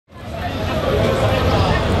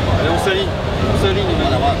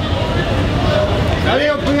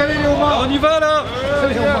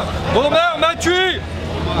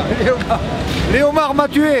Léomar m'a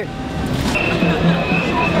tué.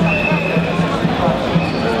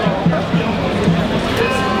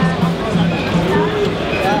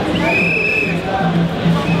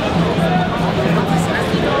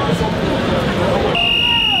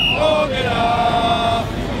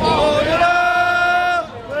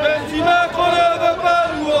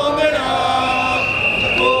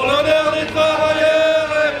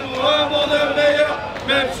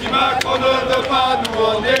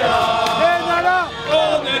 On est là,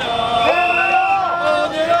 on est là.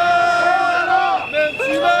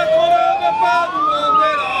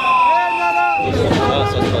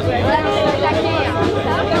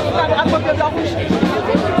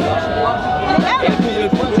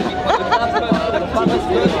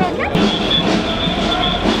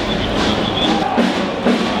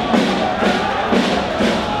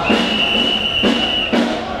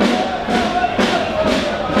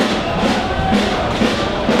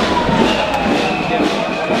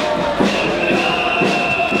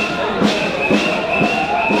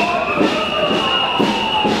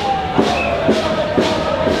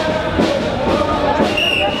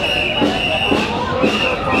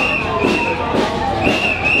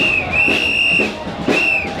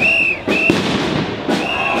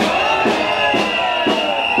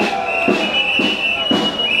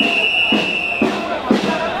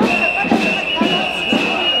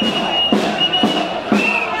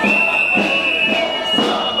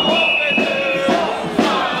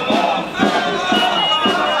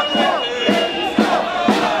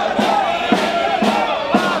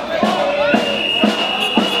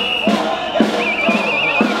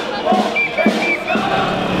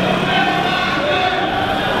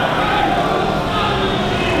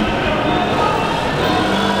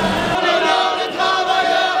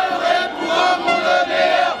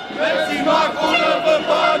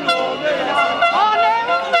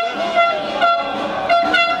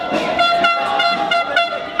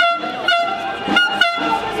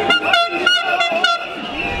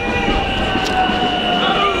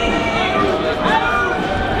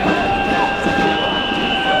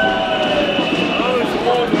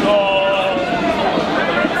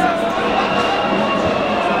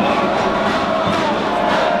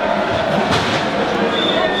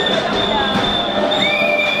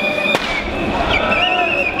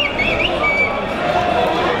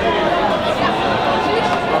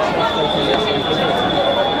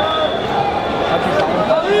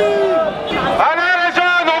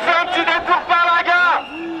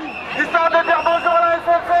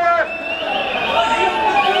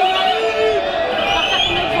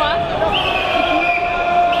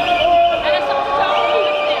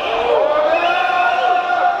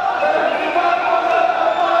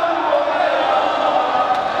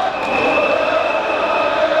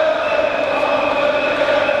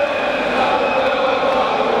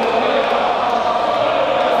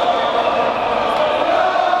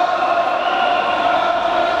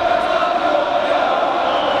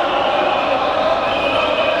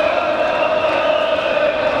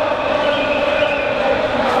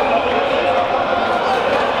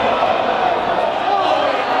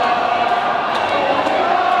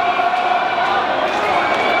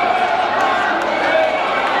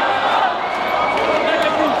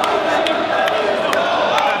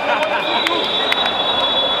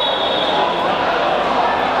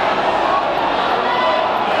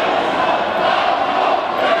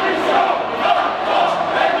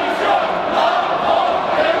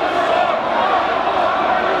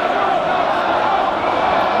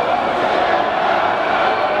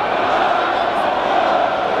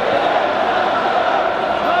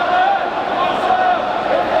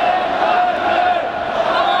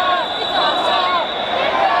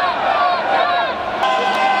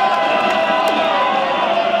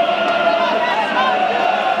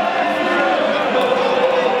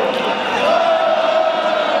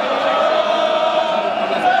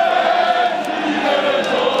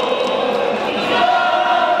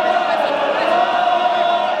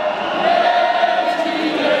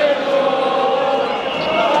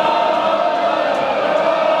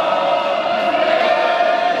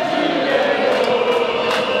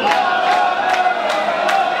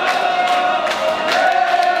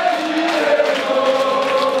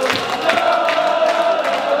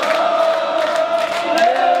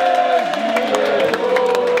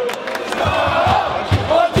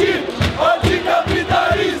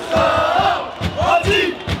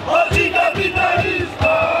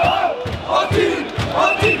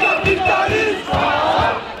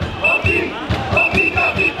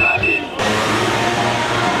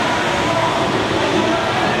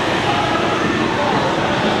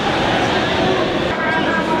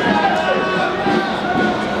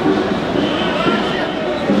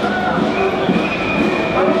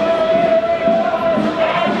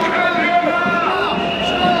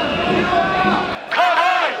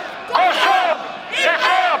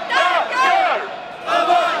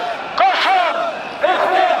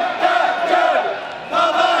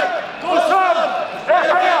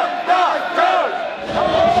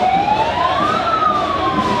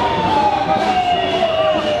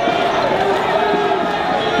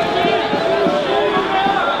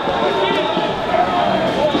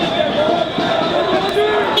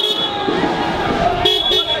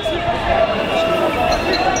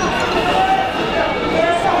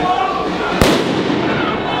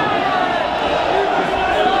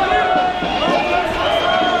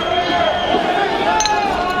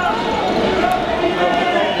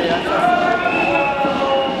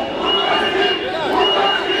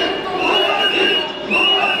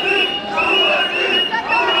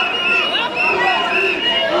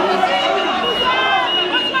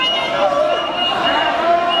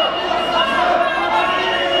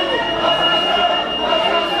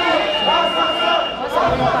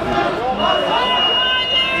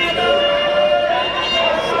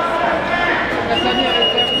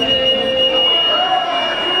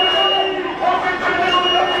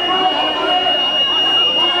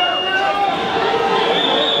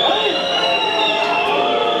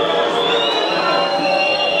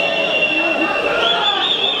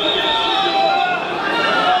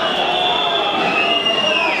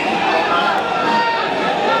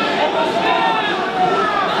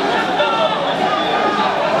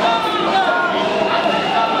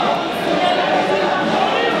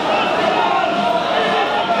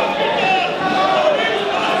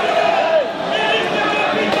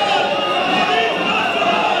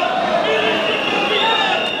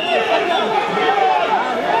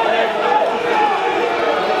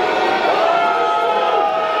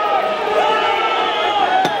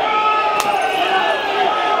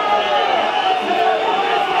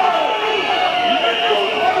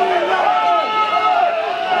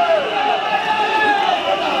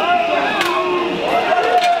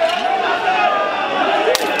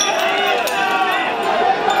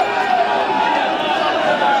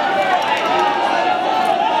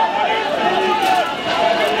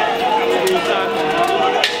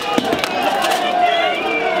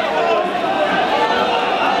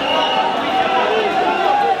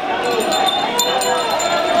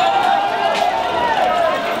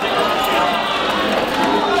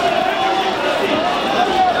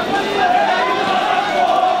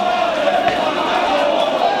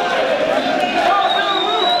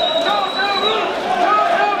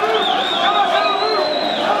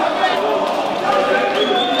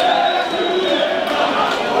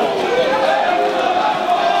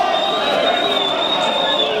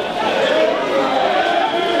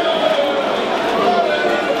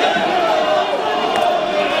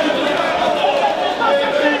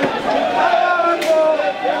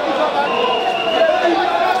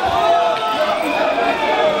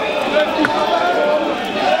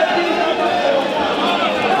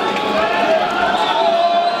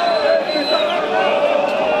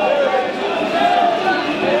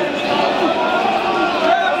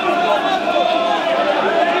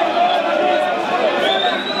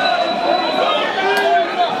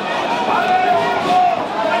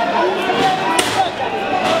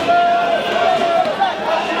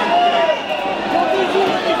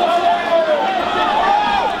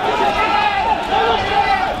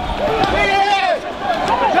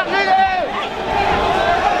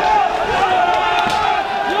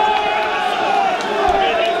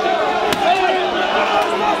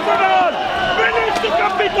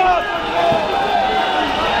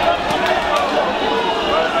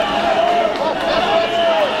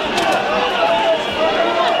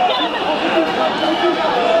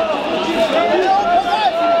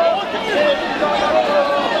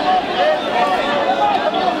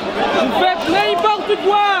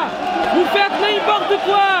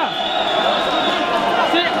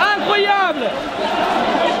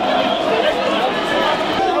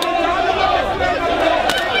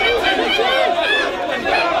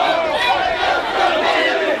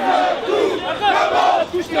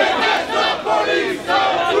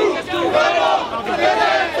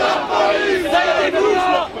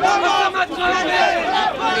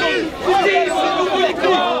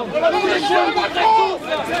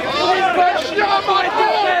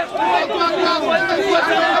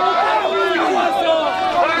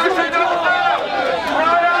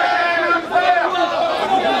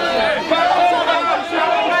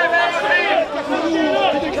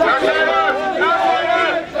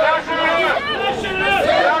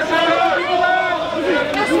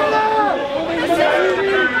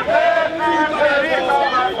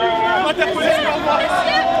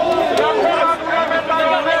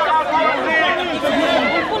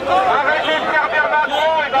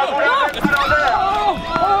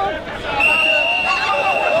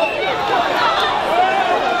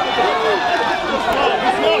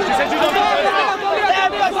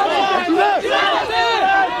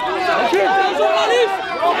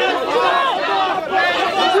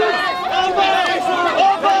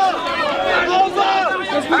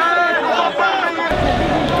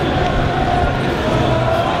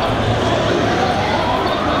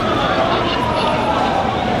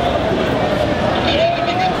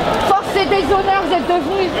 Vous êtes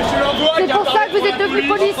devenus. C'est pour ça que vous êtes devenus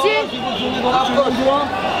policiers.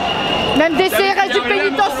 Même des CRS du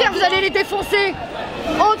pénitentiaire, vous allez les défoncer.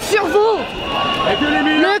 Honte sur vous.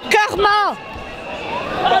 Le karma.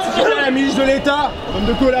 La ministre de l'État, homme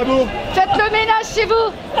de collabo. Faites le ménage chez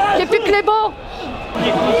vous. Il n'y a plus que les beaux.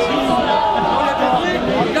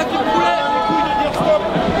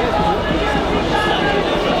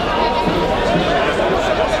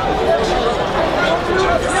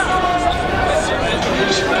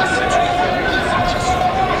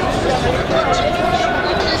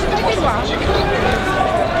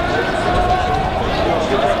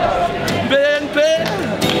 BNP,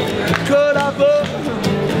 collabo,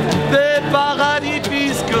 des paradis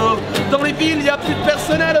fiscaux. Dans les villes, il n'y a plus de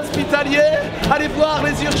personnel hospitalier. Allez voir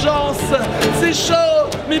les urgences, c'est chaud.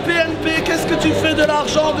 Mais BNP, qu'est-ce que tu fais de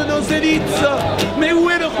l'argent de nos élites? Mais où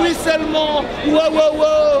est le ruissellement? Wow, wow,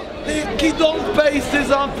 wow. Et qui donc paye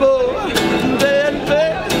ses impôts? BNP,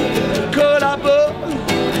 collabo,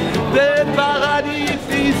 des paradis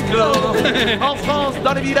fiscaux. En France,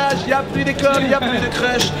 dans les villages, il n'y a plus d'école, il n'y a plus de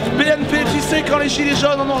crèche. BNP, tu sais, quand les Gilets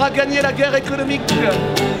Jaunes, on aura gagné la guerre économique.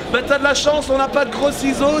 Ben t'as de la chance, on n'a pas de gros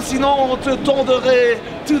ciseaux, sinon on te tonderait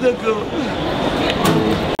tout de go.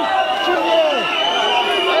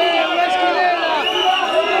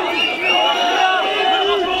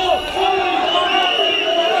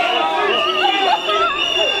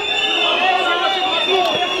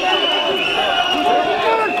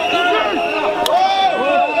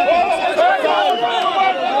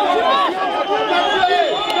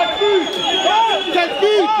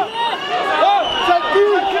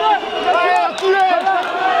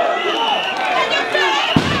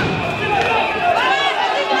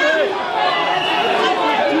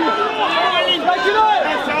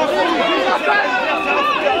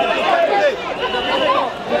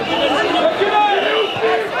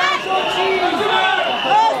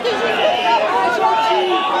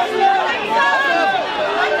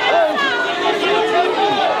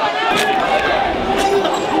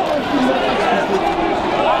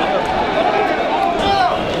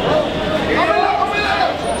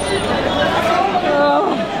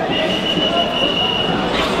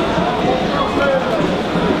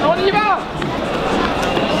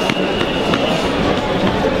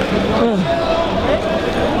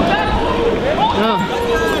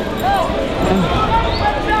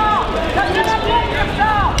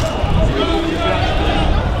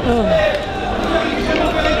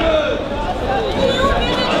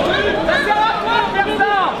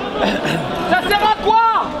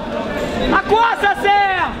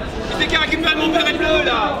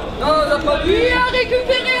 Il a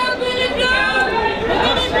récupéré un béret bleu.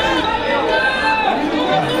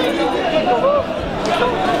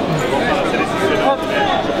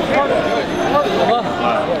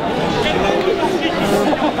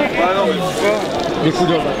 Des coups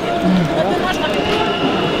d'homme.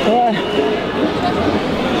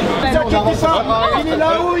 Vous inquiétez pas, il est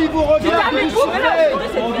là-haut, il vous regarde, il vous surveille.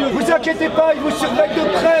 Vous inquiétez pas, il vous surveille de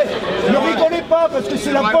près. Ne rigolez pas parce que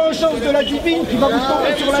c'est la vengeance de la divine qui va vous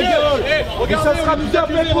tomber sur la gueule. Et ça sera bien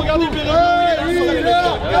fait pour vous.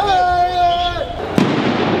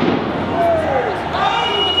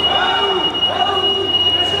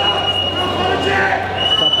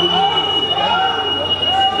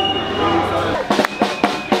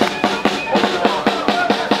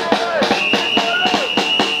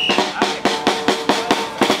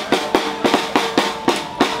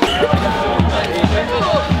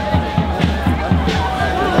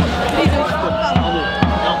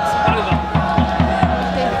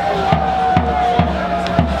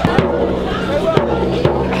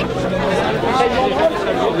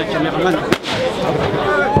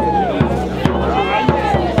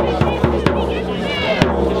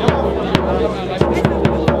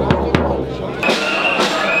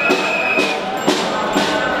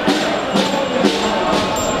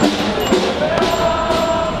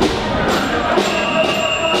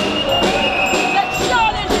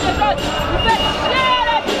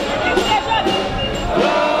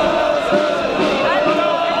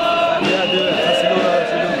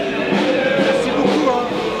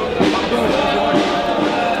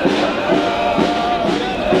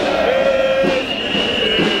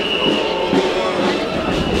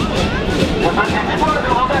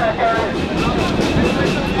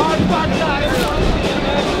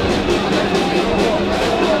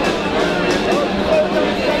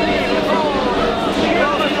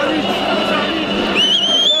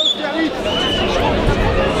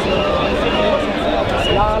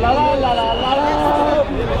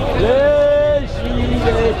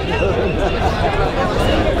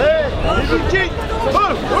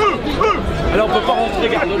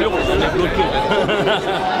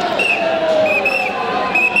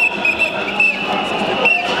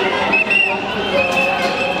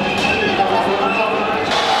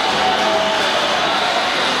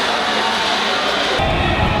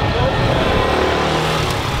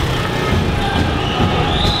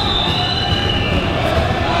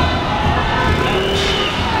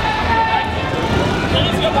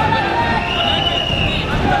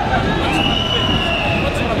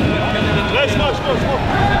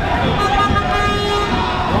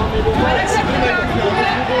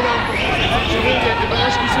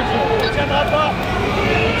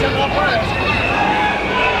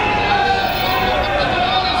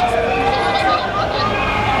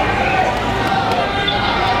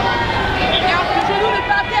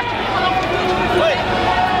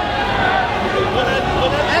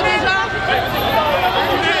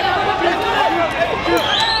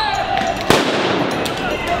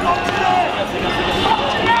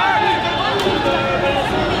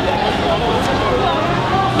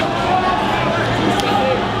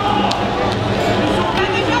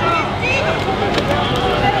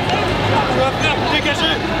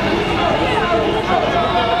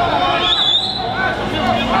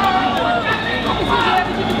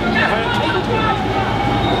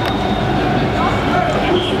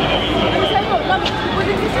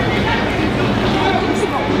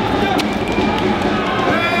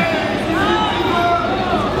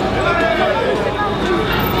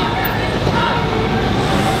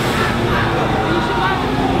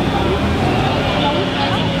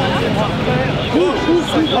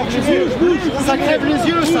 Ça crève les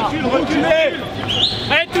yeux, ça. Reculez.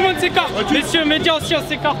 Allez, tout le monde s'écarte. Messieurs, médias aussi, on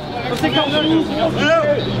s'écarte. On s'écarte de nous.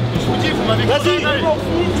 Je vous dis, vous m'avez vas-y.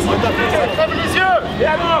 Ça crève les yeux. Et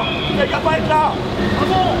alors, vous n'avez qu'à pas être là.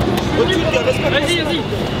 Vas-y, vas-y.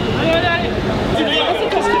 Allez.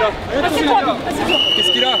 Qu'est-ce qu'il a?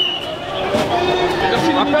 Qu'est-ce qu'il a?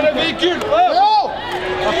 Appelle le véhicule.